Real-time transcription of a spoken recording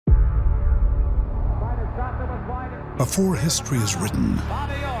Before history is written,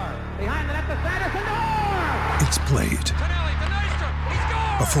 it's played.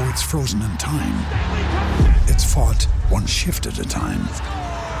 Before it's frozen in time, it's fought one shift at a time.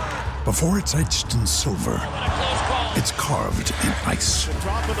 Before it's etched in silver, it's carved in ice.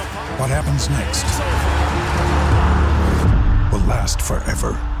 What happens next will last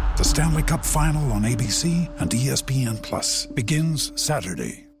forever. The Stanley Cup Final on ABC and ESPN Plus begins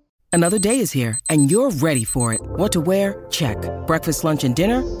Saturday. Another day is here, and you're ready for it. What to wear? Check. Breakfast, lunch, and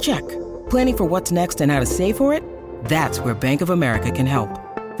dinner? Check. Planning for what's next and how to save for it? That's where Bank of America can help.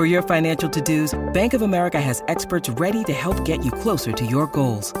 For your financial to-dos, Bank of America has experts ready to help get you closer to your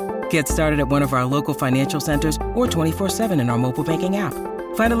goals. Get started at one of our local financial centers or 24/7 in our mobile banking app.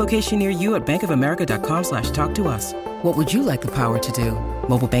 Find a location near you at bankofamerica.com/talktous. What would you like the power to do?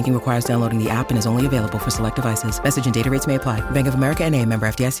 Mobile banking requires downloading the app and is only available for select devices. Message and data rates may apply. Bank of America N.A., member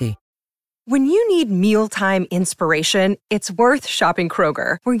FDIC. When you need mealtime inspiration, it's worth shopping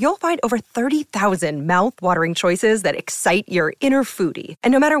Kroger, where you'll find over 30,000 mouth-watering choices that excite your inner foodie.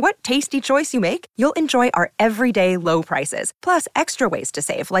 And no matter what tasty choice you make, you'll enjoy our everyday low prices, plus extra ways to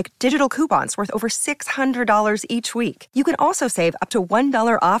save, like digital coupons worth over $600 each week. You can also save up to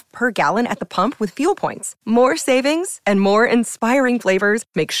 $1 off per gallon at the pump with fuel points. More savings and more inspiring flavors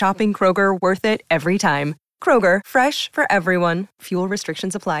make shopping Kroger worth it every time. Kroger, fresh for everyone. Fuel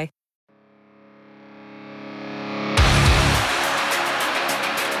restrictions apply.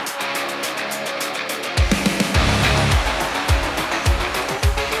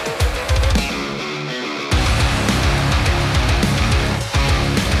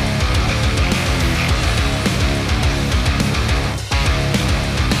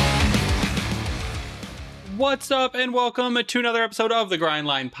 What's up, and welcome to another episode of the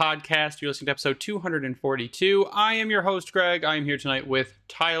Grindline Podcast. You're listening to episode 242. I am your host, Greg. I am here tonight with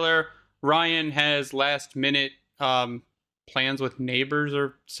Tyler. Ryan has last-minute plans with neighbors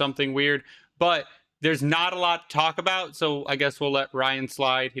or something weird, but there's not a lot to talk about, so I guess we'll let Ryan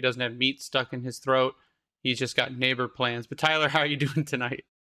slide. He doesn't have meat stuck in his throat. He's just got neighbor plans. But Tyler, how are you doing tonight?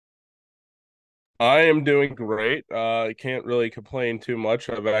 I am doing great. I can't really complain too much.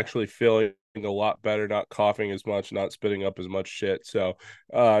 I'm actually feeling a lot better, not coughing as much, not spitting up as much shit. So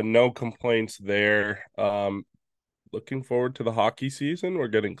no complaints there. Looking forward to the hockey season. We're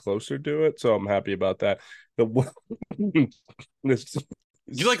getting closer to it, so I'm happy about that. You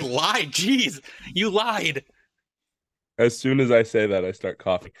lied. Jeez, you lied. As soon as I say that, I start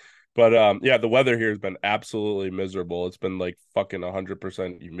coughing. But yeah, the weather here has been absolutely miserable. It's been like fucking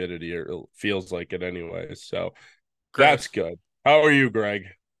 100% humidity, or it feels like it anyways. So that's good. How are you, Greg?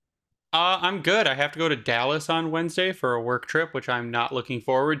 I'm good. I have to go to Dallas on Wednesday for a work trip, which I'm not looking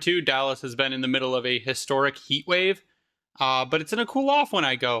forward to. Dallas has been in the middle of a historic heat wave, but it's in a cool off when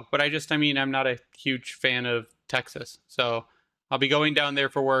I go. But I'm not a huge fan of Texas. So I'll be going down there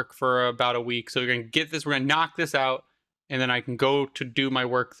for work for about a week. So we're going to knock this out, and then I can go to do my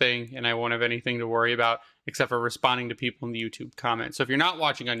work thing, and I won't have anything to worry about except for responding to people in the YouTube comments. So if you're not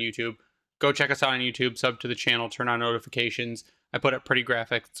watching on YouTube, go check us out on YouTube, sub to the channel, turn on notifications. I put up pretty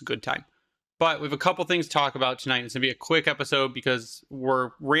graphic. It's a good time. But we have a couple things to talk about tonight. It's going to be a quick episode because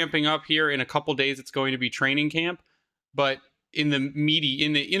we're ramping up here. In a couple days, it's going to be training camp. But in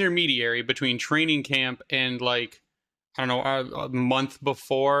the intermediary between training camp and a month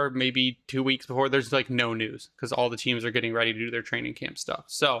before, maybe 2 weeks before, there's no news because all the teams are getting ready to do their training camp stuff.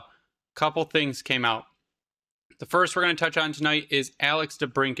 So a couple things came out. The first we're going to touch on tonight is Alex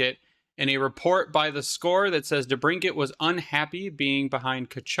DeBrincat. In a report by The Score that says DeBrincat was unhappy being behind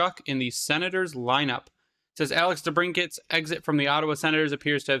Tkachuk in the Senators lineup. It says Alex DeBrincat's exit from the Ottawa Senators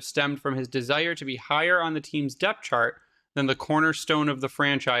appears to have stemmed from his desire to be higher on the team's depth chart than the cornerstone of the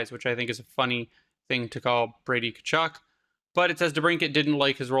franchise, which I think is a funny thing to call Brady Tkachuk. But it says DeBrincat didn't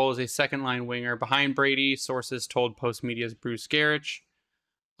like his role as a second-line winger behind Brady, sources told Postmedia's Bruce Gerich.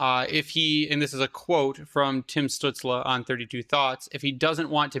 And this is a quote from Tim Stutzla on 32 Thoughts, if he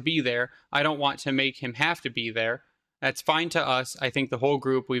doesn't want to be there, I don't want to make him have to be there. That's fine to us. I think the whole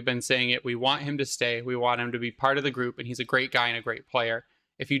group, we've been saying it, we want him to stay. We want him to be part of the group, and he's a great guy and a great player.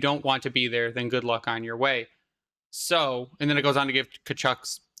 If you don't want to be there, then good luck on your way. So, and then it goes on to give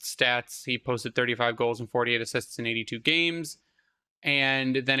Tkachuk's stats. He posted 35 goals and 48 assists in 82 games.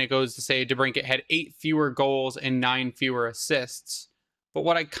 And then it goes to say DeBrincat had 8 fewer goals and 9 fewer assists. But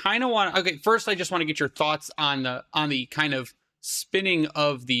what I kind of want, first I just want to get your thoughts on the kind of spinning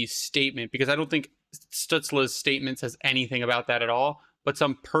of the statement, because I don't think Stutzla's statement says anything about that at all, but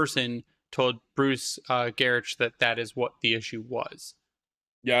some person told Bruce Gerich that is what the issue was.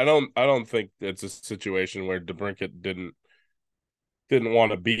 Yeah, I don't think it's a situation where DeBrincat didn't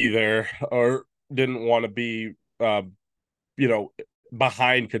want to be there or didn't want to be you know,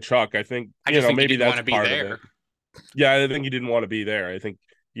 behind Kachuk. I think, I just think he maybe didn't want that's to be part of there. it. Yeah, I think he didn't want to be there. I think,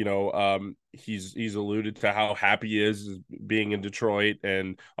 he's alluded to how happy he is being in Detroit,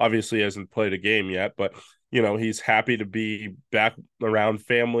 and obviously hasn't played a game yet, but he's happy to be back around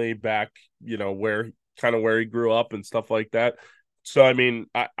family, back, where he grew up and stuff like that. So I mean,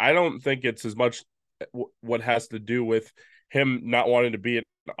 I don't think it's as much what has to do with him not wanting to be in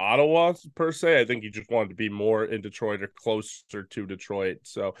Ottawa per se. I think he just wanted to be more in Detroit or closer to Detroit.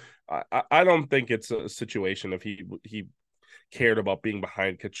 So I don't think it's a situation if he cared about being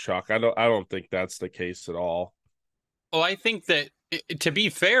behind Kachuk. I don't think that's the case at all. Well, I think that, to be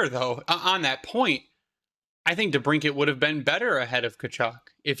fair, though, on that point, I think DeBrincat would have been better ahead of Kachuk.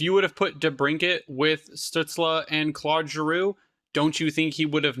 If you would have put DeBrincat with Stützle and Claude Giroux, don't you think he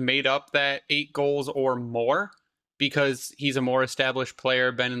would have made up that 8 goals or more? Because he's a more established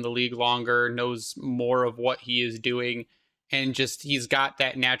player, been in the league longer, knows more of what he is doing, and just he's got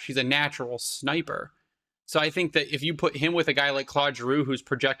that he's a natural sniper. So I think that if you put him with a guy like Claude Giroux, whose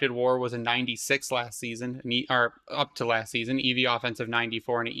projected WAR was a 96 last season, or up to last season, EV offensive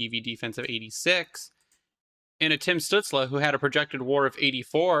 94 and an EV defensive 86, and a Tim Stützle, who had a projected WAR of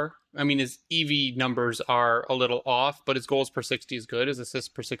 84. I mean, his EV numbers are a little off, but his goals per 60 is good. His assists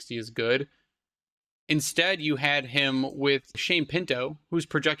per 60 is good. Instead, you had him with Shane Pinto, whose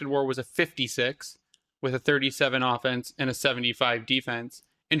projected WAR was a 56, with a 37 offense and a 75 defense,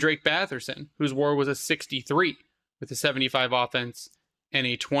 and Drake Batherson, whose WAR was a 63, with a 75 offense and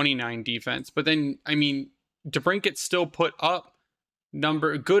a 29 defense. But then, I mean, DeBrincat still put up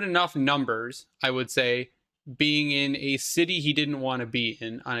good enough numbers, I would say, being in a city he didn't want to be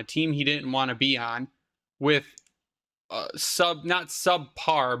in, on a team he didn't want to be on, with not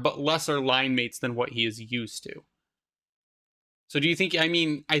subpar, but lesser line mates than what he is used to. So do you think, I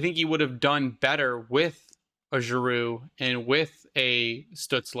think he would have done better with a Giroux and with a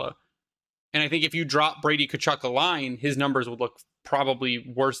Stützle. And I think if you drop Brady Tkachuk a line, his numbers would look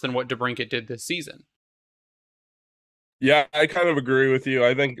probably worse than what DeBrincat did this season. Yeah, I kind of agree with you.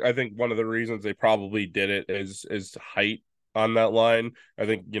 I think one of the reasons they probably did it is height on that line. I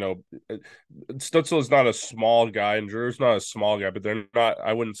think, Stützle is not a small guy and Drew's not a small guy, but they're not,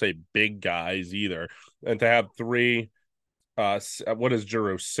 I wouldn't say big guys either. And to have three, what is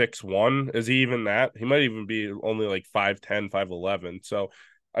Giroux, 6'1"? Is he even that? He might even be only like 5'10", 5'11". So,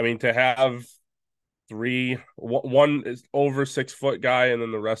 I mean, to have one is over 6 foot guy and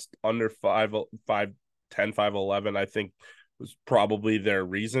then the rest under 5'10", 5'11", I think was probably their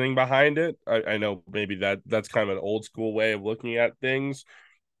reasoning behind it. I know maybe that's kind of an old school way of looking at things.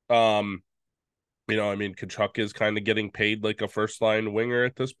 I mean, Tkachuk is kind of getting paid like a first line winger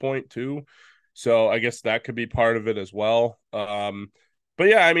at this point too. So I guess that could be part of it as well. But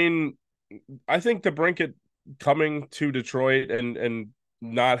yeah, I mean, I think DeBrincat coming to Detroit and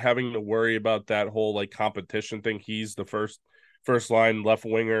not having to worry about that whole like competition thing. He's the first line left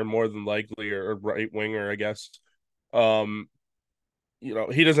winger, more than likely, or right winger, I guess. He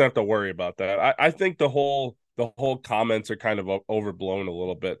doesn't have to worry about that. I think the whole comments are kind of overblown a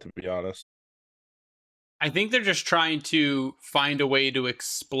little bit, to be honest. I think they're just trying to find a way to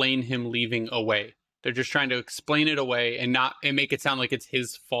explain him leaving away. They're just trying to explain it away and make it sound like it's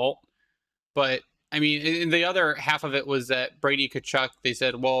his fault. But I mean, the other half of it was that Brady Tkachuk, they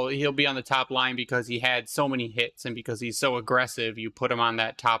said, well, he'll be on the top line because he had so many hits and because he's so aggressive, you put him on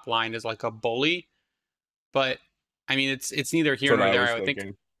that top line as like a bully. But I mean, it's neither here nor there.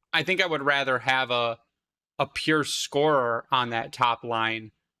 I think I would rather have a pure scorer on that top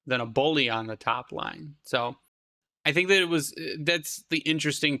line than a bully on the top line. So I think that's the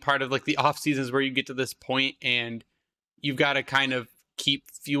interesting part of like the off seasons where you get to this point and you've got to kind of keep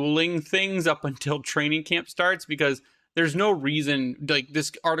fueling things up until training camp starts, because there's no reason, like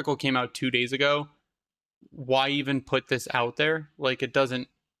this article came out 2 days ago. Why even put this out there? Like it doesn't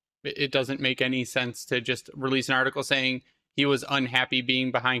make any sense to just release an article saying he was unhappy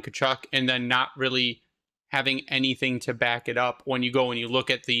being behind Tkachuk and then not really having anything to back it up when you go and you look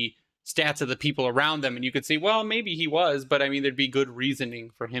at the stats of the people around them and you could say, well, maybe he was, but I mean, there'd be good reasoning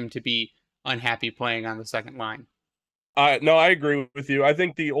for him to be unhappy playing on the second line. No, I agree with you. I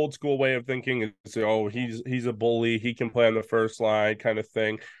think the old school way of thinking is, he's a bully, he can play on the first line kind of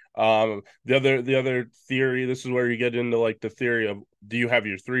thing. The other theory, this is where you get into like the theory of, do you have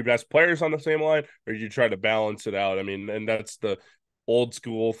your 3 best players on the same line or do you try to balance it out? I mean, and that's the old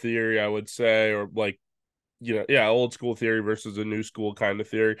school theory, I would say, or like, old school theory versus a new school kind of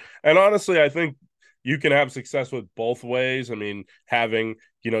theory. And honestly, I think you can have success with both ways. I mean, having,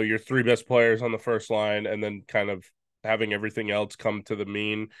 your 3 best players on the first line and then kind of having everything else come to the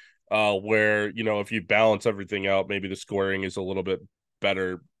mean. where, if you balance everything out, maybe the scoring is a little bit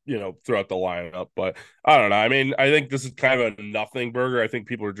better, throughout the lineup. But I don't know. I mean, I think this is kind of a nothing burger. I think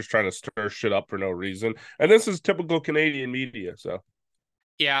people are just trying to stir shit up for no reason. And this is typical Canadian media. So,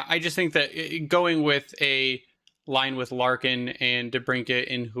 yeah, I just think that going with a line with Larkin and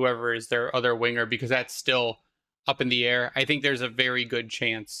DeBrincat and whoever is their other winger, because that's still up in the air, I think there's a very good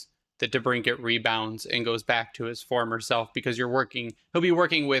chance that DeBrincat rebounds and goes back to his former self, because he'll be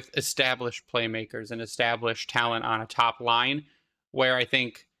working with established playmakers and established talent on a top line, where I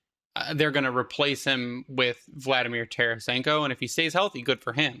think they're going to replace him with Vladimir Tarasenko. And if he stays healthy, good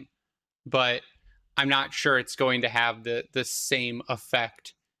for him. But I'm not sure it's going to have the same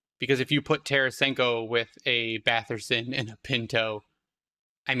effect, because if you put Tarasenko with a Batherson and a Pinto,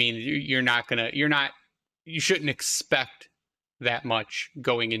 I mean, you shouldn't expect that much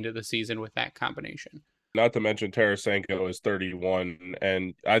going into the season with that combination. Not to mention Tarasenko is 31,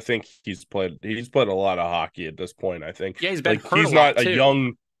 and I think he's played a lot of hockey at this point. I think, yeah, he's been hurt he's a lot not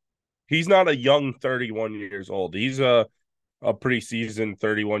too. He's not a young 31 years old. He's a pretty seasoned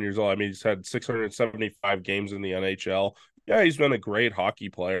 31 years old. I mean, he's had 675 games in the NHL. Yeah, he's been a great hockey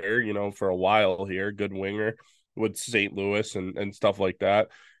player, for a while here. Good winger with St. Louis and stuff like that.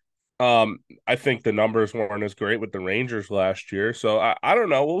 I think the numbers weren't as great with the Rangers last year. So I don't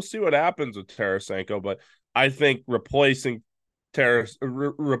know. We'll see what happens with Tarasenko, but I think replacing DeBrincat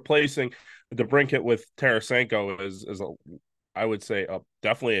with Tarasenko is I would say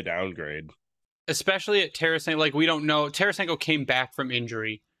definitely a downgrade. Especially at Tarasenko, like, we don't know. Tarasenko came back from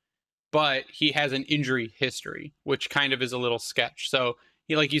injury, but he has an injury history, which kind of is a little sketch. So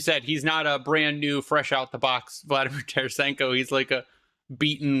he, like you said, he's not a brand new, fresh out the box Vladimir Tarasenko. He's like a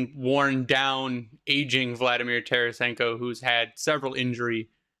beaten, worn down, aging Vladimir Tarasenko who's had several injury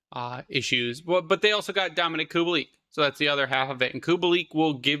issues. But they also got Dominik Kubalik, so that's the other half of it. And Kubalik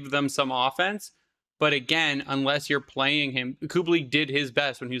will give them some offense, but again, unless you're playing him, Kubalik did his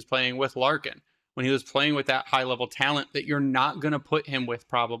best when he was playing with Larkin, when he was playing with that high level talent that you're not going to put him with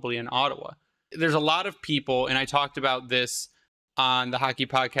probably in Ottawa. There's a lot of people, and I talked about this on the Hockey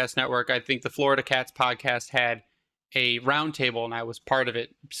Podcast Network. I think the Florida Cats podcast had a roundtable, and I was part of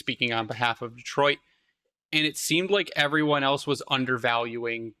it, speaking on behalf of Detroit. And it seemed like everyone else was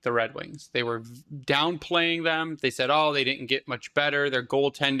undervaluing the Red Wings. They were downplaying them. They said, oh, they didn't get much better. Their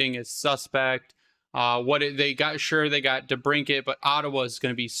goaltending is suspect. They got DeBrincat, but Ottawa is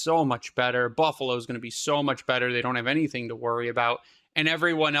going to be so much better. Buffalo is going to be so much better. They don't have anything to worry about. And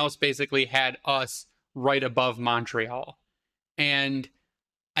everyone else basically had us right above Montreal. And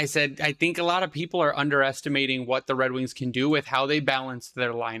I said, I think a lot of people are underestimating what the Red Wings can do with how they balanced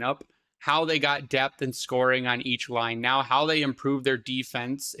their lineup, how they got depth and scoring on each line now, how they improved their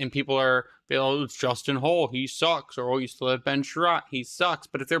defense. And people are, it's Justin Holl, he sucks. Or, you still have Ben Sherratt, he sucks.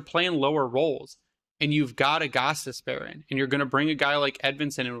 But if they're playing lower roles, and you've got a Gostisbehere, and you're going to bring a guy like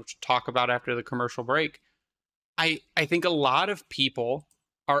Edvinsson, and we'll talk about after the commercial break, I think a lot of people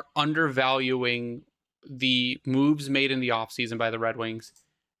are undervaluing the moves made in the offseason by the Red Wings,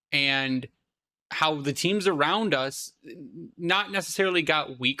 and how the teams around us not necessarily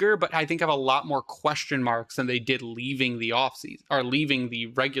got weaker, but I think have a lot more question marks than they did leaving the offseason or leaving the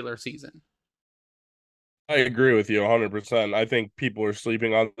regular season. I agree with you 100%. I think people are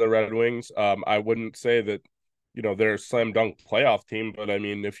sleeping on the Red Wings. I wouldn't say that, they're a slam dunk playoff team, but I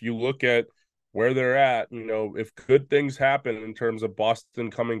mean, if you look at where they're at, if good things happen in terms of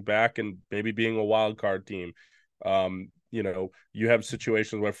Boston coming back and maybe being a wild card team, you have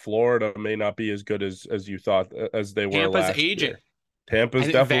situations where Florida may not be as good as you thought as they were Tampa's last aging. year. Tampa's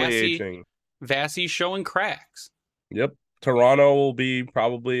definitely aging. Vasi's showing cracks. Yep. Toronto will be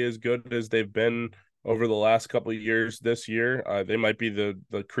probably as good as they've been over the last couple of years this year. They might be the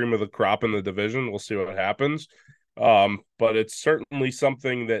cream of the crop in the division. We'll see what happens. But it's certainly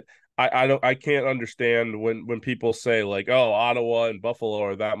something that I can't understand when people say, like, oh, Ottawa and Buffalo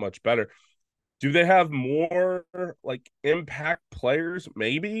are that much better. Do they have more like impact players?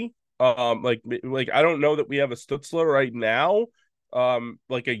 Maybe. Like I don't know that we have a Stützle right now.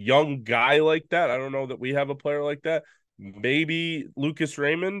 Like a young guy like that. I don't know that we have a player like that. Maybe Lucas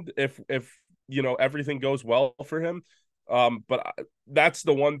Raymond, if everything goes well for him. But that's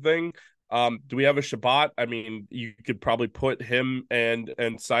the one thing. Do we have a Shabbat? I mean, you could probably put him and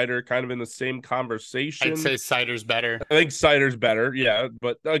Seider kind of in the same conversation. I'd say Seider's better. I think Seider's better, yeah.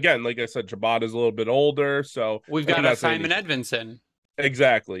 But again, like I said, Shabbat is a little bit older, so we've got a Simon Edvinsson.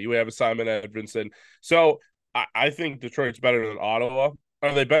 Exactly, we have a Simon Edvinsson. So I think Detroit's better than Ottawa.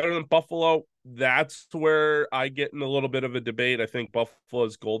 Are they better than Buffalo? That's where I get in a little bit of a debate. I think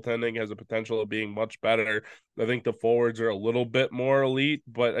Buffalo's goaltending has a potential of being much better. I think the forwards are a little bit more elite,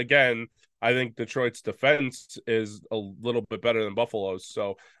 but again, I think Detroit's defense is a little bit better than Buffalo's.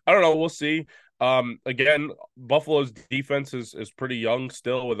 So I don't know. We'll see. Again, Buffalo's defense is pretty young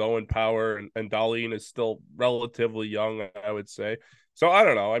still with Owen Power, and Dahlin is still relatively young, I would say. So I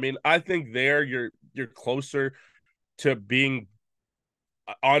don't know. I mean, I think there you're closer to being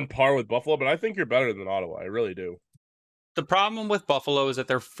on par with Buffalo, but I think you're better than Ottawa. I really do. The problem with Buffalo is that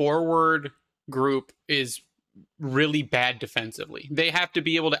their forward group is really bad defensively. They have to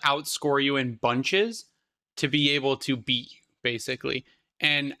be able to outscore you in bunches to be able to beat you, basically.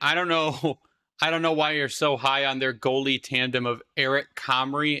 And I don't know why you're so high on their goalie tandem of Eric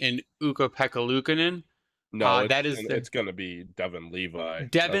Comrie and Ukko-Pekka Luukkonen. No, it's going to be Devin Levi.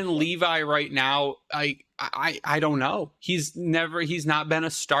 Devin Levi right now. I don't know. He's not been a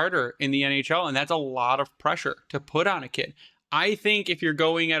starter in the NHL, and that's a lot of pressure to put on a kid. I think if you're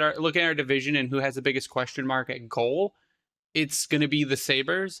looking at our division and who has the biggest question mark at goal, it's going to be the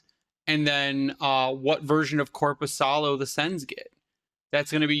Sabres, and then what version of Korpisalo the Sens get. That's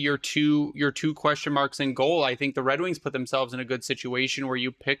going to be your two question marks in goal. I think the Red Wings put themselves in a good situation where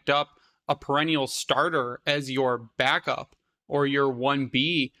you picked up a perennial starter as your backup or your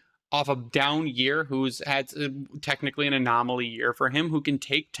 1B off a down year who's had technically an anomaly year for him, who can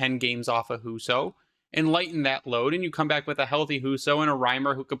take 10 games off of Husso and lighten that load. And you come back with a healthy Husso and a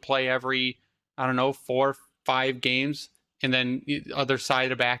Reimer who could play every, 4-5 games and then other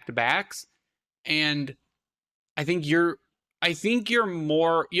side of back-to-backs. And I think you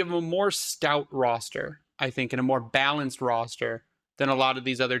have a more stout roster, I think, and a more balanced roster than a lot of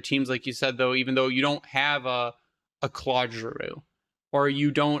these other teams. Like you said, though, even though you don't have a Claude Giroux, or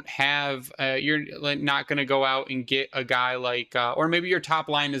you don't have, you're not going to go out and get a guy like, or maybe your top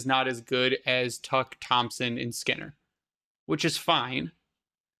line is not as good as Tuck, Thompson, and Skinner, which is fine.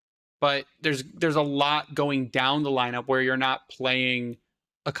 But there's a lot going down the lineup where you're not playing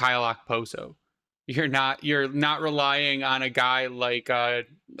a Kyle Okposo. You're not relying on a guy like,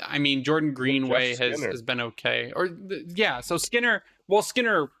 Jordan Greenway has been okay. So Skinner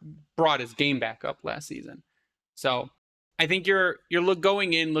brought his game back up last season. So I think you're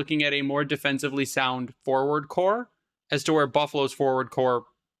going in looking at a more defensively sound forward core as to where Buffalo's forward core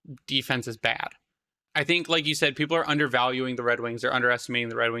defense is bad. I think, like you said, people are undervaluing the Red Wings. They're underestimating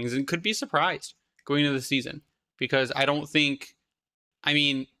the Red Wings and could be surprised going into the season, because I don't think,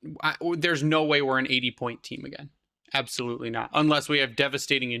 there's no way we're an 80-point team again. Absolutely not. Unless we have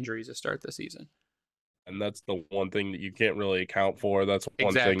devastating injuries to start the season. And that's the one thing that you can't really account for. That's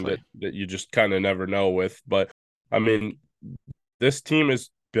one thing that you just kind of never know with. But, this team is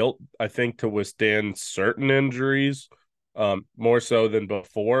built, I think, to withstand certain injuries, more so than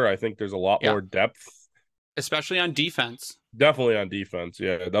before. I think there's a lot more depth. Especially on defense. Definitely on defense.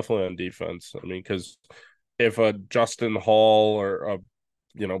 Yeah, definitely on defense. Because if a Justin Hall or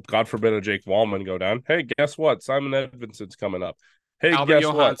God forbid, a Jake Wallman go down, hey, guess what? Simon Edvinson's coming up. Hey, Albert guess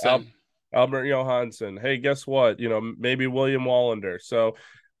Johansson. what? Albert Johansson. Hey, guess what? Maybe William Wallander. So,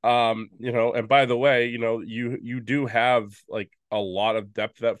 and by the way, you do have like a lot of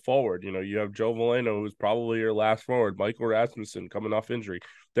depth at forward. You have Joe Veleno, who's probably your last forward, Michael Rasmussen coming off injury.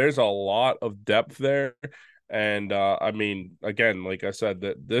 There's a lot of depth there. And, again, like I said,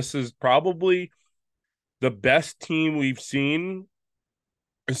 that this is probably the best team we've seen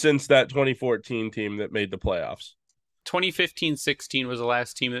since that 2014 team that made the playoffs. 2015-16 was the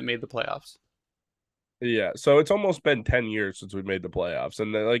last team that made the playoffs. Yeah, so it's almost been 10 years since we made the playoffs.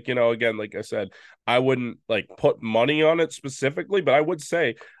 And again, like I said, I wouldn't put money on it specifically, but I would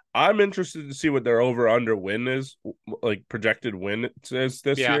say I'm interested to see what their over-under win is, projected win is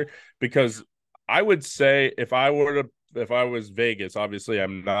this year, because I would say if I was Vegas, obviously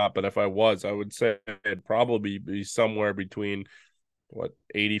I'm not, but if I was, I would say it'd probably be somewhere between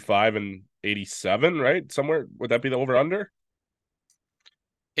 85 and 87, right? Somewhere. Would that be the over-under?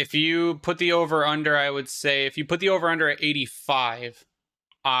 If you put the over-under, I would say if you put the over-under at 85,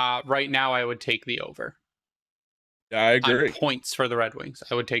 right now I would take the over. Yeah, I agree. On points for the Red Wings,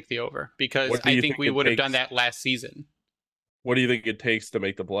 I would take the over, because I think we would have done that last season. What do you think it takes to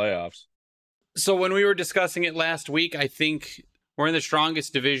make the playoffs? So when we were discussing it last week, I think we're in the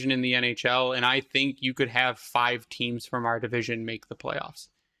strongest division in the NHL, and I think you could have 5 teams from our division make the playoffs.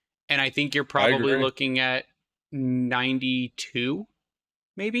 And I think you're probably looking at 92,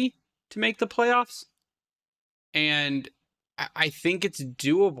 maybe, to make the playoffs. And I think it's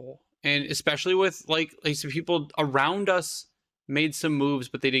doable. And especially with, some people around us made some moves,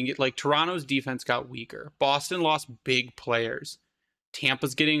 but they didn't get, Toronto's defense got weaker. Boston lost big players.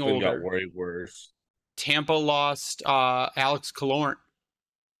 Tampa's getting Then got older. way worse. Tampa lost Alex Killorn.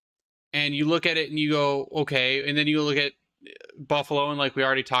 And you look at it and you go, okay. And then you look at Buffalo and like we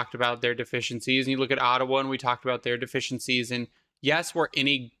already talked about their deficiencies. And you look at Ottawa and we talked about their deficiencies. And yes, we're in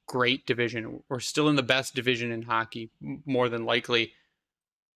a great division. We're still in the best division in hockey, more than likely.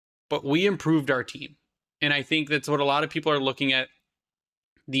 But we improved our team. And I think that's what a lot of people are looking at,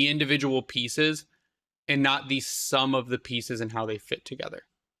 the individual pieces and not the sum of the pieces and how they fit together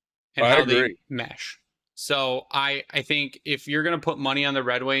and I how agree. they mesh. So I think if you're going to put money on the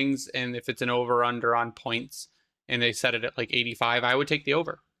Red Wings and if it's an over under on points and they set it at like 85, I would take the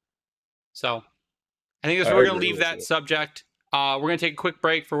over. So I think that's where we're going to leave that subject. We're going to take a quick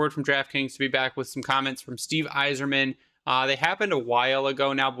break for word from DraftKings to be back with some comments from Steve Yzerman. They happened a while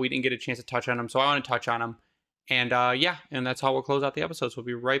ago now, but we didn't get a chance to touch on them. So I want to touch on them. And and that's how we'll close out the episode. So we'll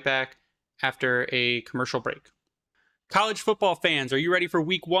be right back after a commercial break. College football fans, are you ready for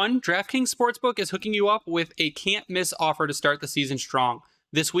week 1? DraftKings Sportsbook is hooking you up with a can't-miss offer to start the season strong.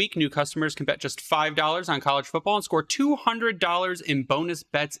 This week, new customers can bet just $5 on college football and score $200 in bonus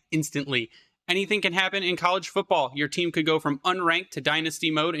bets instantly. Anything can happen in college football. Your team could go from unranked to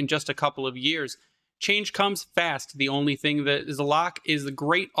dynasty mode in just a couple of years. Change comes fast. The only thing that is a lock is the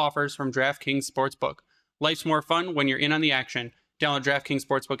great offers from DraftKings Sportsbook. Life's more fun when you're in on the action. Download DraftKings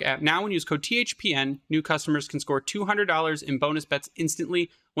Sportsbook app now and use code THPN. New customers can score $200 in bonus bets instantly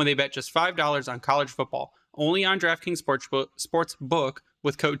when they bet just $5 on college football. Only on DraftKings Sportsbook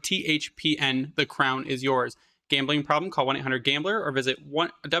with code THPN. The crown is yours. Gambling problem? Call 1-800-GAMBLER or visit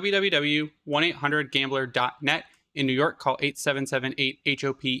www.1800gambler.net. In New York, call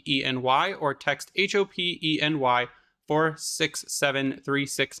 877-8-HOPENY or text HOPENY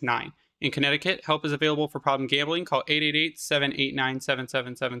 467-369. In Connecticut, help is available for problem gambling. Call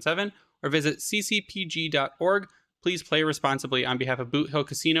 888-789-7777 or visit ccpg.org. Please play responsibly on behalf of Boot Hill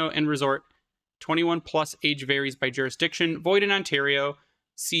Casino and Resort. 21 plus, age varies by jurisdiction. Void in Ontario.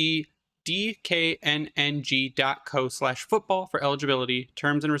 See dknng.co/football for eligibility,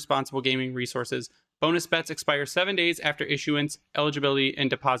 terms, and responsible gaming resources. Bonus bets expire 7 days after issuance. Eligibility and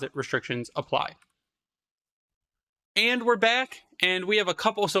deposit restrictions apply. And we're back, and we have a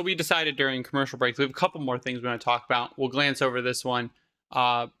couple. So we decided during commercial breaks, we have a couple more things we want to talk about. We'll glance over this one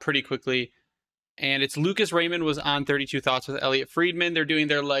pretty quickly. And it's Lucas Raymond was on 32 Thoughts with Elliot Friedman. They're doing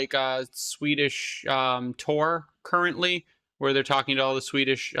their Swedish tour currently, where they're talking to all the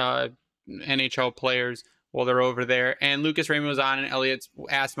Swedish NHL players while they're over there. And Lucas Raymond was on, and Elliot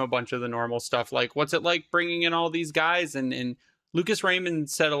asked him a bunch of the normal stuff, like what's it like bringing in all these guys? And Lucas Raymond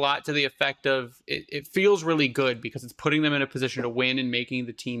said a lot to the effect of it feels really good because it's putting them in a position to win and making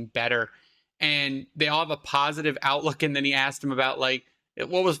the team better. And they all have a positive outlook. And then he asked him about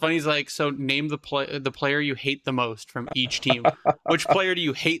what was funny is so name the player you hate the most from each team. Which player do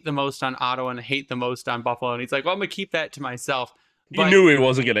you hate the most on Ottawa and hate the most on Buffalo? And he's like, well, I'm going to keep that to myself. But he knew he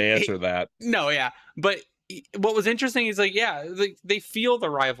wasn't going to answer that. No, yeah. But what was interesting is they feel the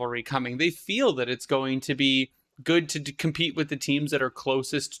rivalry coming. They feel that it's going to be good to compete with the teams that are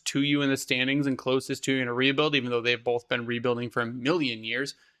closest to you in the standings and closest to you in a rebuild, even though they've both been rebuilding for 1,000,000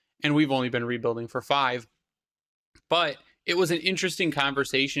 years and we've only been rebuilding for 5. But it was an interesting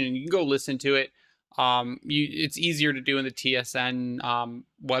conversation, and you can go listen to it. It's easier to do in the TSN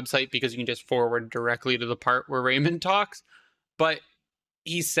website because you can just forward directly to the part where Raymond talks. But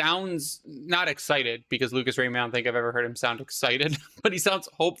he sounds not excited, because Lucas Raymond, I don't think I've ever heard him sound excited, but he sounds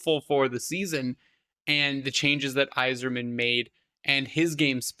hopeful for the season and the changes that Yzerman made, and his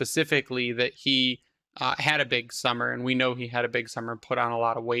game specifically, that he had a big summer, and we know he had a big summer, put on a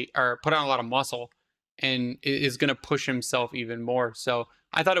lot of weight, or put on a lot of muscle, and is going to push himself even more. So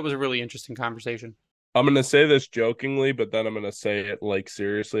I thought it was a really interesting conversation. I'm going to say this jokingly, but then I'm going to say it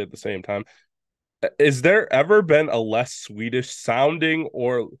seriously at the same time. Is there ever been a less Swedish sounding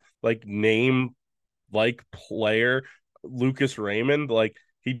or name player, Lucas Raymond?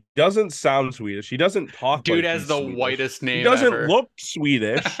 He doesn't sound Swedish. He doesn't talk. Dude has the Swedish. Whitest name. He doesn't ever. Look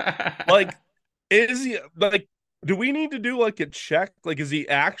Swedish. Is he do we need to do a check? Is he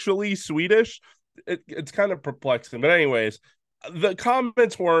actually Swedish? It's kind of perplexing. But anyways, the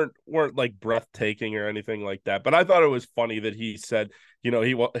comments weren't breathtaking or anything like that. But I thought it was funny that he said,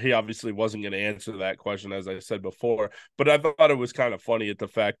 he obviously wasn't going to answer that question, as I said before. But I thought it was kind of funny at the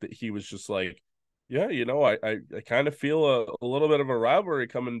fact that he was just yeah, I kind of feel a little bit of a rivalry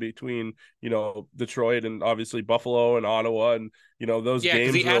coming between, Detroit and obviously Buffalo and Ottawa, and, those games. Yeah,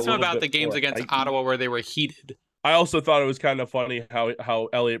 because he asked him about the games against Ottawa where they were heated. I also thought it was kind of funny how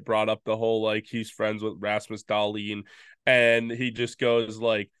Elliot brought up the whole, he's friends with Rasmus Dahlin, and he just goes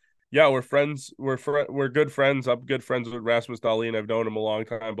yeah, we're friends. We're good friends. I'm good friends with Rasmus Dahlin. I've known him a long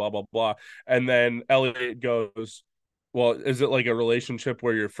time. Blah blah blah. And then Elliot goes, "Well, is it like a relationship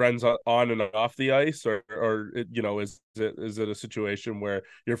where you're friends on and off the ice, or is it a situation where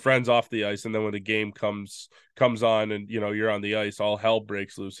you're friends off the ice, and then when the game comes on and you're on the ice, all hell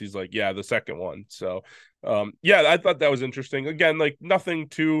breaks loose?" He's like, "Yeah, the second one." So, yeah, I thought that was interesting. Again, like nothing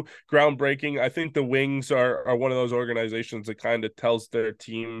too groundbreaking. I think the Wings are one of those organizations that kind of tells their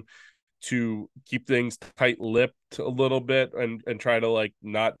team to keep things tight-lipped a little bit and try to like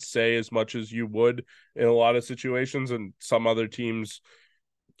not say as much as you would in a lot of situations. And some other teams,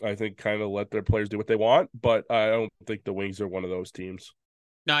 I think, kind of let their players do what they want, but I don't think the Wings are one of those teams.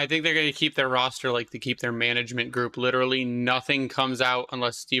 No, I think they're going to keep their roster like they keep their management group. Literally nothing comes out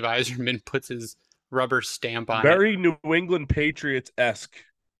unless Steve Yzerman puts his rubber stamp on it. Very New England Patriots-esque.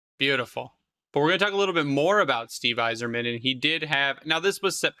 Beautiful. But we're going to talk a little bit more about Steve Yzerman, and he did have... Now, this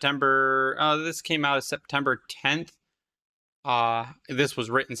was September... this came out as September 10th. This was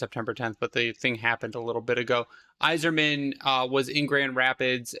written September 10th, but the thing happened a little bit ago. Yzerman was in Grand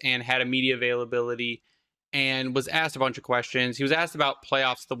Rapids and had a media availability and was asked a bunch of questions. He was asked about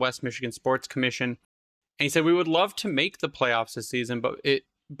playoffs, the West Michigan Sports Commission, and he said, "We would love to make the playoffs this season,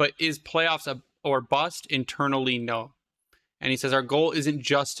 but is playoffs or bust? Internally, no." And he says, "Our goal isn't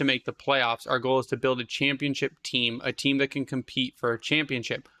just to make the playoffs. Our goal is to build a championship team, a team that can compete for a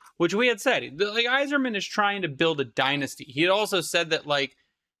championship," which we had said. Like, Yzerman is trying to build a dynasty. He had also said that like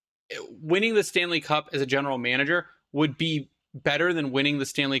winning the Stanley Cup as a general manager would be better than winning the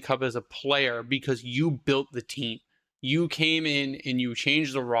Stanley Cup as a player because you built the team. You came in and you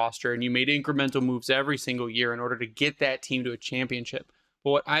changed the roster and you made incremental moves every single year in order to get that team to a championship.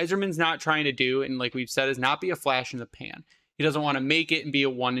 But what Yzerman's not trying to do, and like we've said, is not be a flash in the pan. He doesn't want to make it and be a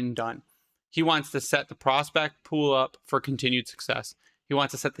one and done. He wants to set the prospect pool up for continued success. He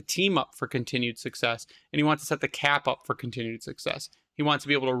wants to set the team up for continued success. And he wants to set the cap up for continued success. He wants to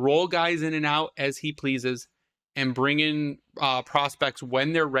be able to roll guys in and out as he pleases and bring in prospects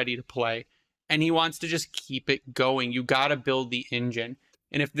when they're ready to play. And he wants to just keep it going. You got to build the engine.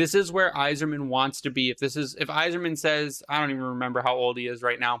 And if this is where Yzerman wants to be, if Yzerman says, I don't even remember how old he is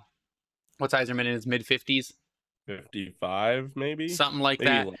right now. What's Yzerman, in his mid-50s? 55, maybe? Something like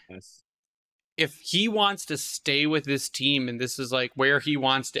maybe that. Less. If he wants to stay with this team and this is like where he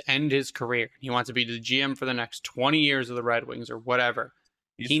wants to end his career, he wants to be the GM for the next 20 years of the Red Wings or whatever.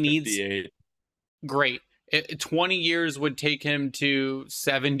 He needs 58. Great. 20 years would take him to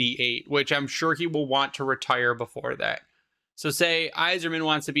 78, which I'm sure he will want to retire before that. So say Yzerman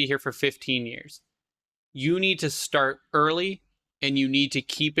wants to be here for 15 years. You need to start early and you need to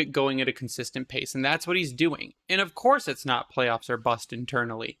keep it going at a consistent pace. And that's what he's doing. And of course it's not playoffs or bust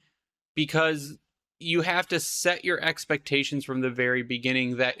internally, because you have to set your expectations from the very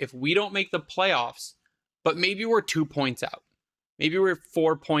beginning that if we don't make the playoffs, but maybe we're 2 points out, maybe we're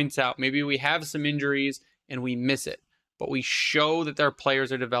 4 points out, maybe we have some injuries and we miss it, but we show that their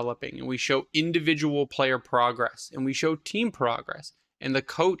players are developing and we show individual player progress and we show team progress and the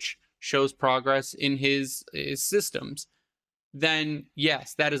coach shows progress in his systems, then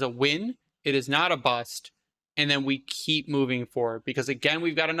yes, that is a win. It is not a bust. And then we keep moving forward because, again,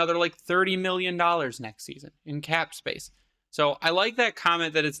 we've got another like $30 million next season in cap space. So I like that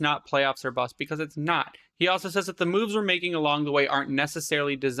comment that it's not playoffs or bust, because it's not. He also says that the moves we're making along the way aren't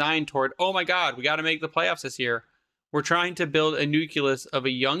necessarily designed toward, oh my God, we got to make the playoffs this year. We're trying to build a nucleus of a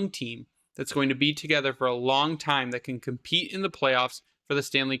young team that's going to be together for a long time that can compete in the playoffs for the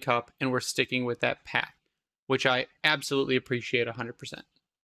Stanley Cup. And we're sticking with that path, which I absolutely appreciate 100%.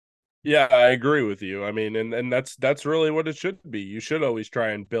 Yeah, I agree with you. I mean, and that's really what it should be. You should always try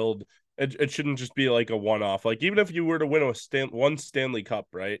and build. It shouldn't just be like a one-off. Like, even if you were to win one Stanley Cup,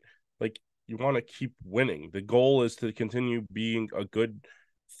 right? Like, you want to keep winning. The goal is to continue being a good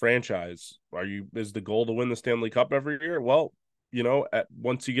franchise. Is the goal to win the Stanley Cup every year? Well,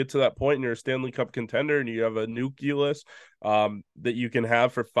 once you get to that point and you're a Stanley Cup contender and you have a nucleus that you can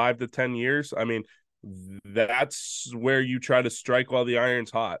have for 5 to 10 years, I mean, that's where you try to strike while the iron's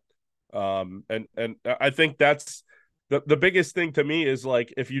hot. And I think that's the biggest thing to me is,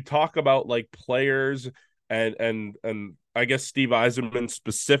 like, if you talk about like players and I guess Steve Yzerman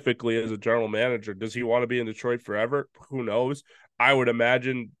specifically as a general manager, does he want to be in Detroit forever? Who knows? I would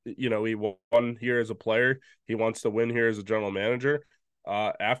imagine, he won here as a player. He wants to win here as a general manager.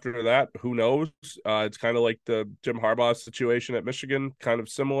 After that, who knows? It's kind of like the Jim Harbaugh situation at Michigan, kind of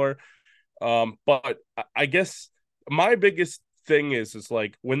similar. But I guess my biggest thing is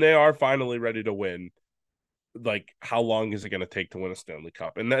like, when they are finally ready to win, like how long is it going to take to win a Stanley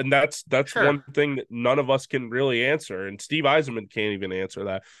Cup? And then that's Sure. one thing that none of us can really answer, and Steve Yzerman can't even answer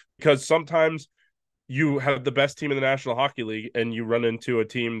that, because sometimes you have the best team in the National Hockey League and you run into a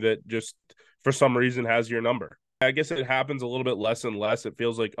team that just for some reason has your number. I guess it happens a little bit less and less. It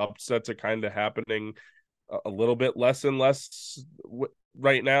feels like upsets are kind of happening a little bit less and less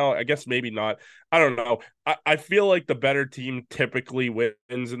right now. I guess maybe not. I don't know. I feel like the better team typically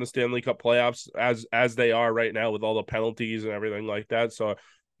wins in the Stanley Cup playoffs as they are right now with all the penalties and everything like that. So, I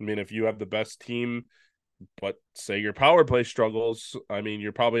mean, if you have the best team, but say your power play struggles, I mean,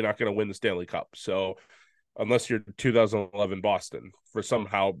 you're probably not going to win the Stanley Cup. So, unless you're 2011 Boston, for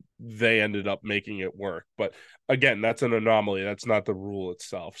somehow they ended up making it work. But again, that's an anomaly. That's not the rule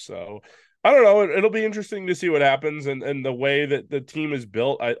itself. So I don't know. It'll be interesting to see what happens, and the way that the team is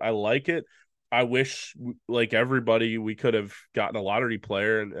built. I like it. I wish, like everybody, we could have gotten a lottery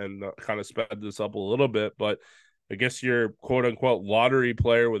player and kind of sped this up a little bit. But I guess your quote unquote lottery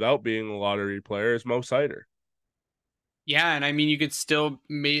player without being a lottery player is Mo Seider. Yeah, and I mean, you could still,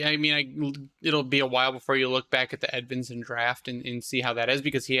 it'll be a while before you look back at the Edvinsson draft and see how that is,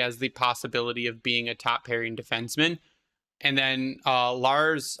 because he has the possibility of being a top pairing defenseman. And then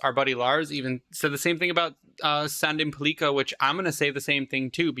Lars, our buddy Lars, even said the same thing about Sandin Pellikka, which I'm going to say the same thing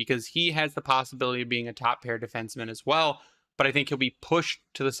too, because he has the possibility of being a top pair defenseman as well. But I think he'll be pushed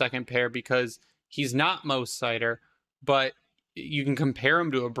to the second pair because he's not Mo Seider, but you can compare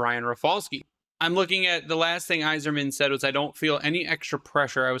him to a Brian Rafalski. I'm looking at the last thing Yzerman said was, I don't feel any extra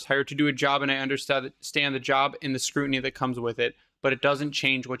pressure. I was hired to do a job and I understand the job and the scrutiny that comes with it, but it doesn't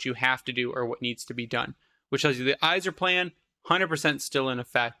change what you have to do or what needs to be done. Which tells you the Yzer plan, 100% still in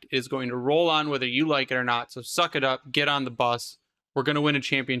effect. It is going to roll on whether you like it or not. So suck it up, get on the bus. We're going to win a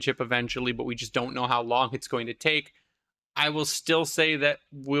championship eventually, but we just don't know how long it's going to take. I will still say that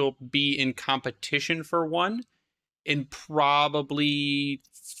we'll be in competition for one in probably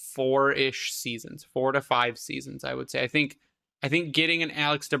 4 to 5 seasons, I would say. I think getting an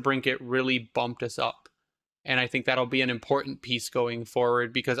Alex DeBrincat really bumped us up. And I think that'll be an important piece going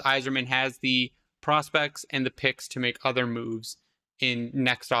forward, because Yzerman has the prospects and the picks to make other moves in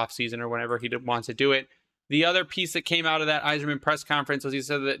next offseason or whenever he wants to do it. The other piece that came out of that Yzerman press conference was he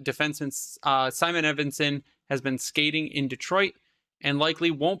said that defenseman Simon Edvinsson has been skating in Detroit and likely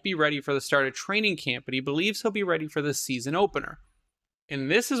won't be ready for the start of training camp, but he believes he'll be ready for the season opener. And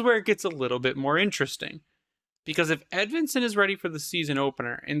this is where it gets a little bit more interesting, because if Edvinsson is ready for the season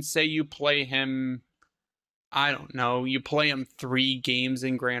opener and say you play him, I don't know, you play him 3 games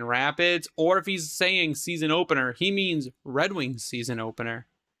in Grand Rapids, or if he's saying season opener, he means Red Wings season opener.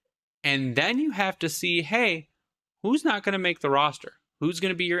 And then you have to see, hey, who's not going to make the roster? Who's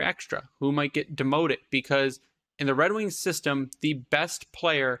going to be your extra? Who might get demoted? Because in the Red Wings system, the best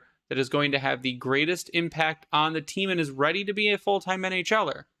player that is going to have the greatest impact on the team and is ready to be a full-time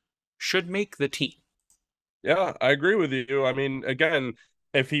NHLer should make the team. Yeah, I agree with you. I mean, again,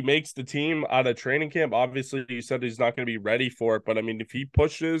 if he makes the team out of training camp, obviously you said he's not going to be ready for it. But I mean, if he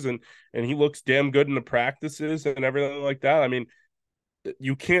pushes and he looks damn good in the practices and everything like that, I mean,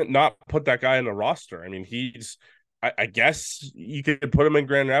 you can't not put that guy in the roster. I mean, I guess you could put him in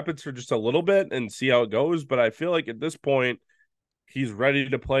Grand Rapids for just a little bit and see how it goes. But I feel like at this point, he's ready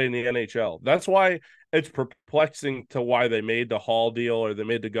to play in the NHL. That's why it's perplexing to why they made the Hall deal or they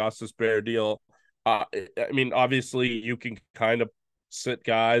made the Gostisbehere deal. I mean, obviously you can kind of sit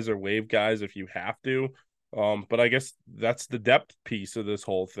guys or waive guys if you have to. But I guess that's the depth piece of this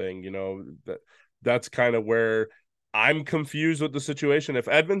whole thing. You know, that's kind of where I'm confused with the situation. If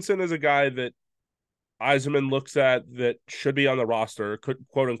Edvinsson is a guy that Yzerman looks at that should be on the roster, could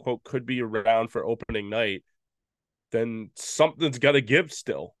quote unquote could be around for opening night, then something's got to give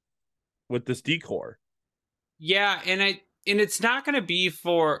still with this decor. Yeah, and it's not going to be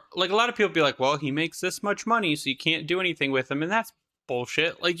for, like, a lot of people be like, well, he makes this much money, so you can't do anything with him, and that's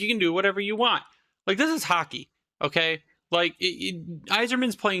bullshit. Like, you can do whatever you want. Like, this is hockey, okay? Like,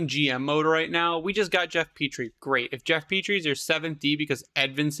 Yzerman's playing GM mode right now. We just got Jeff Petrie. Great. If Jeff Petrie's your 7th D because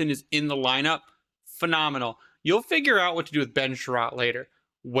Edvinsson is in the lineup, phenomenal. You'll figure out what to do with Ben Sherratt later.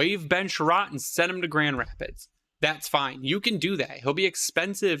 Waive Ben Sherratt and send him to Grand Rapids. That's fine. You can do that. He'll be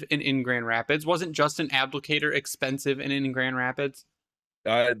expensive in Grand Rapids. Wasn't Justin Abdelkader expensive in Grand Rapids?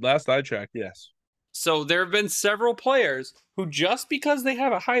 Last I checked, yes. So there have been several players who, just because they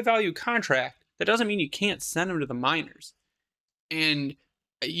have a high value contract, that doesn't mean you can't send them to the minors. And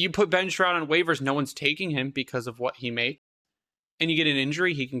you put Ben Sherratt on waivers, no one's taking him because of what he makes. And you get an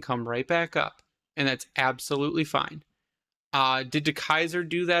injury, he can come right back up. And that's absolutely fine. Did DeKaiser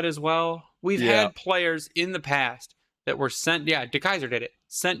do that as well? We've had players in the past that were sent. Yeah, DeKaiser did it.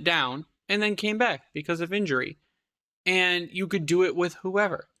 Sent down and then came back because of injury. And you could do it with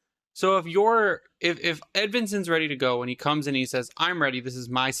whoever. So if Edvinson's ready to go and he comes and he says, I'm ready, this is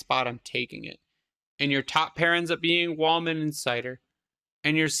my spot, I'm taking it. And your top pair ends up being Wallman and Seider.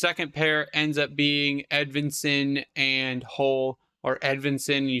 And your second pair ends up being Edvinson and Hull, or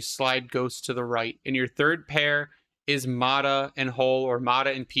Edvinson and you slide Ghost to the right. And your third pair is Mata and Hull, or Mata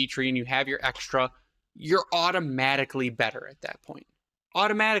and Petrie, and you have your extra. You're automatically better at that point.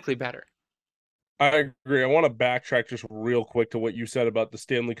 Automatically better. I agree. I want to backtrack just real quick to what you said about the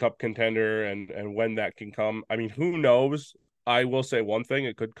Stanley Cup contender and when that can come. I mean, who knows? I will say one thing: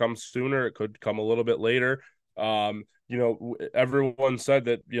 it could come sooner. It could come a little bit later. Everyone said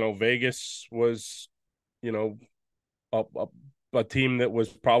that Vegas was, a team that was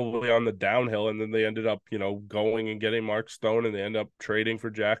probably on the downhill, and then they ended up, going and getting Mark Stone, and they end up trading for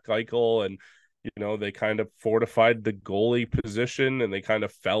Jack Eichel, and they kind of fortified the goalie position and they kind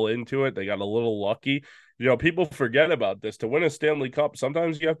of fell into it. They got a little lucky. People forget about this. To win a Stanley Cup,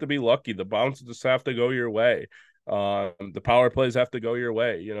 sometimes you have to be lucky. The bounces just have to go your way. The power plays have to go your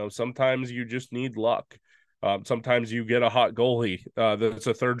way. Sometimes you just need luck. Sometimes you get a hot goalie that's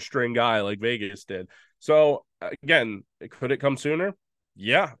a third string guy like Vegas did. So again, could it come sooner?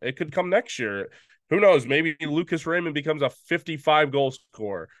 Yeah, it could come next year. Who knows? Maybe Lucas Raymond becomes a 55 goal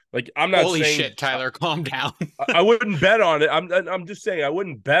scorer. Like, I'm not Holy saying, shit, Tyler, calm down. I wouldn't bet on it. I'm just saying I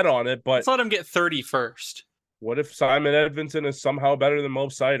wouldn't bet on it. But let's let him get 30 first. What if Simon Edvinsson is somehow better than Mo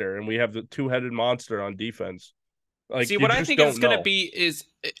Seider and we have the two-headed monster on defense? Like, see, what I think it's going to be is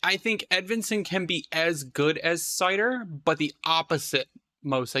I think Edvinsson can be as good as Seider, but the opposite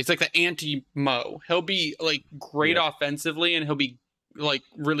Mo Seider. It's like the anti-Mo. He'll be like great offensively and he'll be like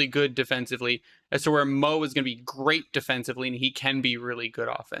really good defensively, as to where Mo is going to be great defensively and he can be really good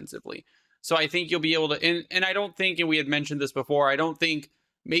offensively. So I think you'll be able to, and I don't think, and we had mentioned this before, I don't think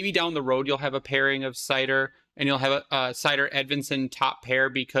maybe down the road you'll have a pairing of Seider and you'll have a Seider Edvinsson top pair,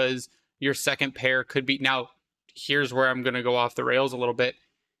 because your second pair could be, now here's where I'm going to go off the rails a little bit.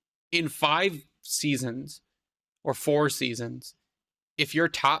 In 5 seasons or 4 seasons, if your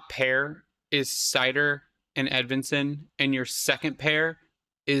top pair is Seider and Edvinsson and your second pair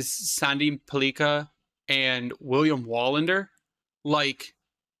is Sandy Pellikka and William Wallander, like,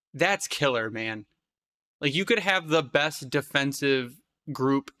 that's killer, man. Like, you could have the best defensive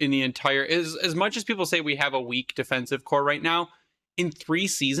group in the entire, as much as people say we have a weak defensive core right now, in 3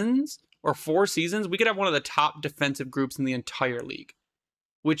 seasons or 4 seasons, we could have one of the top defensive groups in the entire league,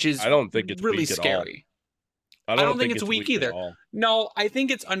 which is, I don't think it's really scary. I don't think it's weak either. No, I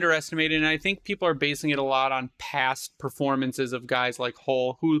think it's underestimated, and I think people are basing it a lot on past performances of guys like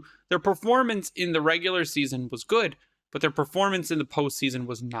Hull, who their performance in the regular season was good, but their performance in the postseason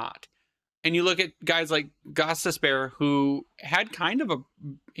was not. And you look at guys like Gostisbehere, who had kind of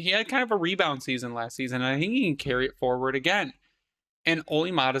a rebound season last season, and I think he can carry it forward again. And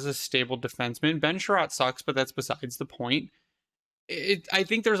Olli Mata's a stable defenseman. Ben Sherratt sucks, but that's besides the point. I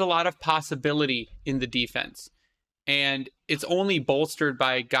think there's a lot of possibility in the defense, and it's only bolstered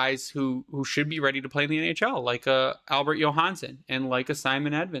by guys who should be ready to play in the NHL, like Albert Johansson and like a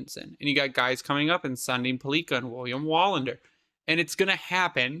Simon Edvinsson. And you got guys coming up in Sandin Pellikka and William Wallander. And it's going to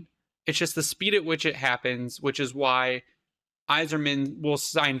happen. It's just the speed at which it happens, which is why Yzerman will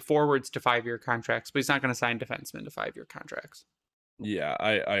sign forwards to 5-year contracts, but he's not going to sign defensemen to 5-year contracts. Yeah,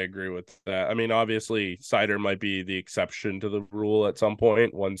 I agree with that. I mean, obviously, Seider might be the exception to the rule at some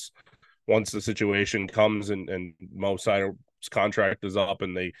point once the situation comes and Mo Seider's contract is up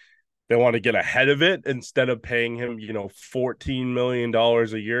and they want to get ahead of it instead of paying him, $14 million a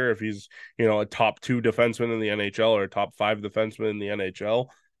year if he's, a top 2 defenseman in the NHL or a top 5 defenseman in the NHL.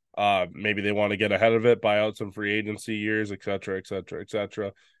 Maybe they want to get ahead of it, buy out some free agency years, et cetera, et cetera, et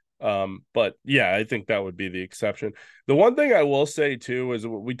cetera. But yeah, I think that would be the exception. The one thing I will say too is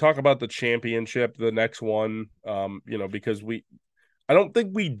we talk about the championship, the next one, because I don't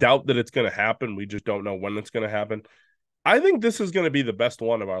think we doubt that it's going to happen. We just don't know when it's going to happen. I think this is going to be the best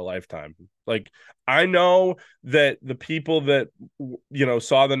one of our lifetime. Like, I know that the people that,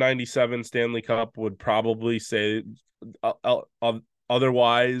 saw the 97 Stanley Cup would probably say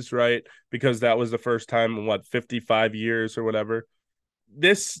otherwise, right? Because that was the first time in 55 years or whatever.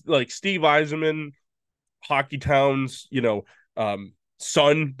 This, like, Steve Yzerman, Hockeytown's,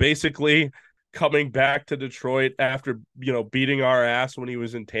 son, basically coming back to Detroit after, beating our ass when he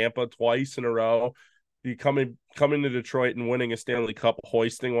was in Tampa twice in a row. He coming to Detroit and winning a Stanley Cup,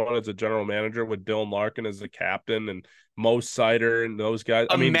 hoisting one as a general manager with Dylan Larkin as the captain and Mo Seider and those guys.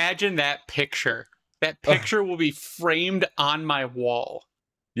 Imagine that picture. That picture will be framed on my wall.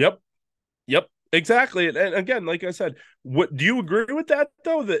 Yep. Exactly. And again, like I said, what do you agree with that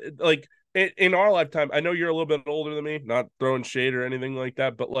though? That, like, in our lifetime, I know you're a little bit older than me, not throwing shade or anything like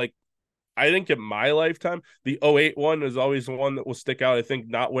that, but like I think in my lifetime, the '08 one is always the one that will stick out. I think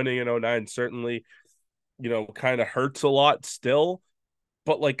not winning in '09 certainly, kind of hurts a lot still.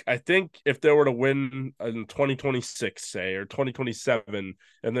 But like I think if they were to win in 2026, say, or 2027,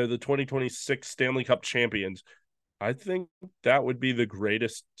 and they're the 2026 Stanley Cup champions, I think that would be the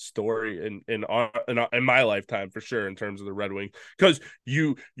greatest story in my lifetime for sure in terms of the Red Wings, because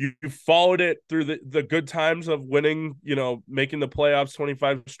you followed it through the good times of winning, making the playoffs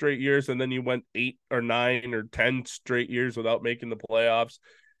 25 straight years, and then you went 8 or 9 or 10 straight years without making the playoffs,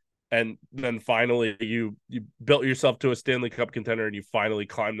 and then finally you built yourself to a Stanley Cup contender, and you finally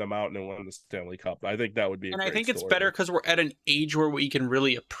climbed the mountain and won the Stanley Cup. I think that would be a And I great think it's story. better because we're at an age where we can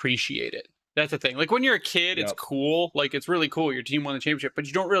really appreciate it. That's the thing. Like when you're a kid, it's cool. Like it's really cool. Your team won the championship, but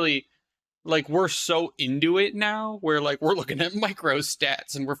you don't really like, we're so into it now where like we're looking at micro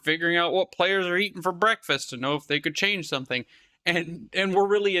stats and we're figuring out what players are eating for breakfast to know if they could change something. And we're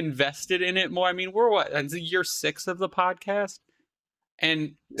really invested in it more. I mean, we're it's year 6 of the podcast.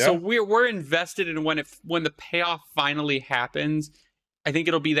 And so we're invested in when the payoff finally happens. I think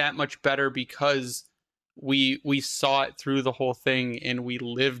it'll be that much better because we saw it through the whole thing and we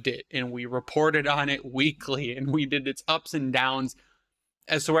lived it and we reported on it weekly and we did its ups and downs,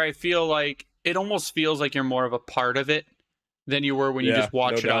 as to where I feel like it almost feels like you're more of a part of it than you were when you just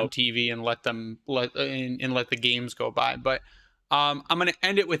watch it on TV and let the games go by. But I'm going to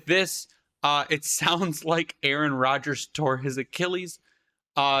end it with this. It sounds like Aaron Rodgers tore his Achilles.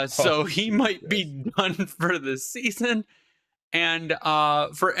 So he might be done for the season. And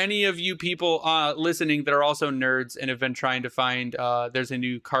for any of you people listening that are also nerds and have been trying to find, there's a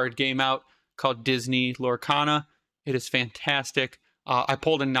new card game out called Disney Lorcana. It is fantastic. I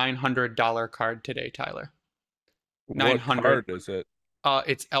pulled a $900 card today, Tyler. 900. What card is it?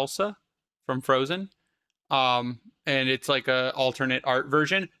 It's Elsa from Frozen. And it's like a alternate art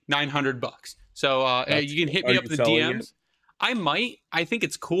version. $900. So you can hit me up in the DMs. I might. I think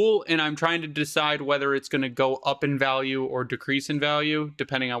it's cool, and I'm trying to decide whether it's going to go up in value or decrease in value,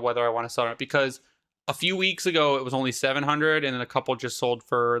 depending on whether I want to sell it. Because a few weeks ago, it was only $700, and then a couple just sold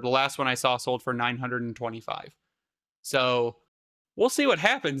for, the last one I saw sold for $925. So we'll see what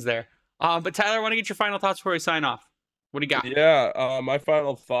happens there. But Tyler, I want to get your final thoughts before we sign off. What do you got? Yeah, my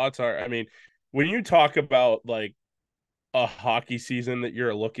final thoughts are, I mean, when you talk about like a hockey season that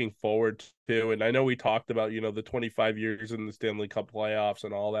you're looking forward to, and I know we talked about, the 25 years in the Stanley Cup playoffs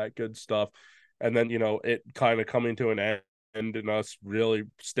and all that good stuff, and then, it kind of coming to an end and us really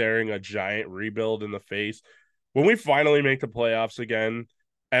staring a giant rebuild in the face. When we finally make the playoffs again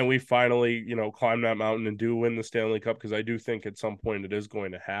and we finally, climb that mountain and do win the Stanley Cup, because I do think at some point it is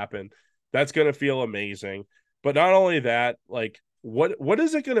going to happen, that's going to feel amazing. But not only that, like, what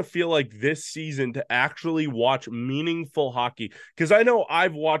is it going to feel like this season to actually watch meaningful hockey? Because I know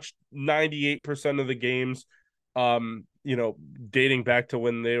I've watched 98% of the games, dating back to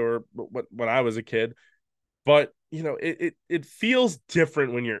when I was a kid. But, it feels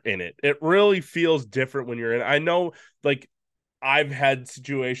different when you're in it. It really feels different when you're in it. I know, like, I've had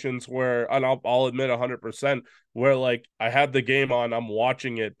situations where, and I'll admit 100%, where like I have the game on, I'm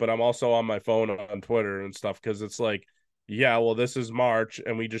watching it, but I'm also on my phone on Twitter and stuff, because it's like, yeah, well, this is March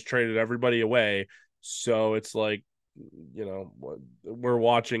and we just traded everybody away. So it's like, we're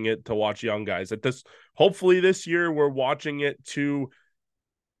watching it to watch young guys. Hopefully this year we're watching it to,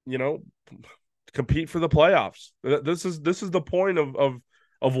 compete for the playoffs. This is the point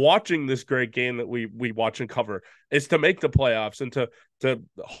of watching this great game that we watch and cover, is to make the playoffs and to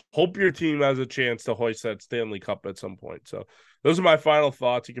hope your team has a chance to hoist that Stanley Cup at some point. So those are my final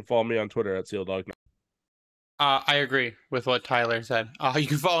thoughts. You can follow me on Twitter at SealDog. I agree with what Tyler said. You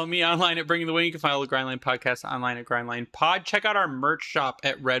can follow me online at Bringing the Wing. You can follow the Grindline Podcast online at Grindline Pod. Check out our merch shop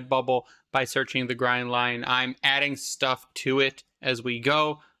at Redbubble by searching the Grindline. I'm adding stuff to it as we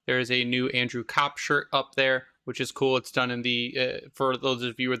go. There is a new Andrew Kopp shirt up there, which is cool. It's done in the, for those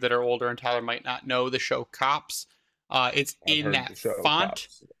of you that are older and Tyler might not know the show Cops. It's in that font.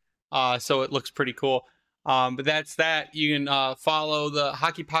 So it looks pretty cool. But that's that. You can follow the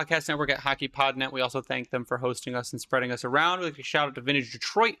Hockey Podcast Network at HockeyPodNet. We also thank them for hosting us and spreading us around. We'd like to shout out to Vintage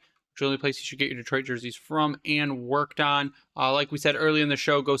Detroit, which is the only place you should get your Detroit jerseys from and worked on. Like we said earlier in the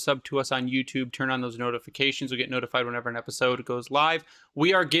show, go sub to us on YouTube. Turn on those notifications. You'll get notified whenever an episode goes live.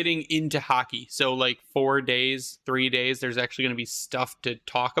 We are getting into hockey. So like 3 days, there's actually going to be stuff to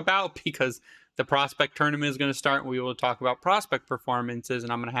talk about, because the prospect tournament is going to start and we will talk about prospect performances,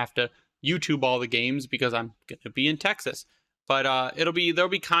 and I'm going to have to YouTube all the games because I'm going to be in Texas. But there'll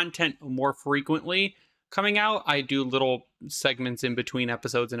be content more frequently. coming out. I do little segments in between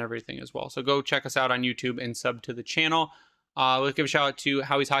episodes and everything as well. So go check us out on YouTube and sub to the channel. Let's give a shout out to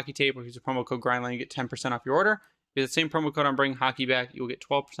Howie's Hockey Tape, where use the promo code GRINDLAND, you get 10% off your order. Use the same promo code on Bring Hockey Back, you'll get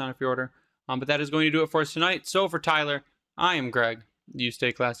 12% off your order. But that is going to do it for us tonight. So for Tyler, I am Greg. You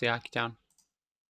stay classy, Hockeytown.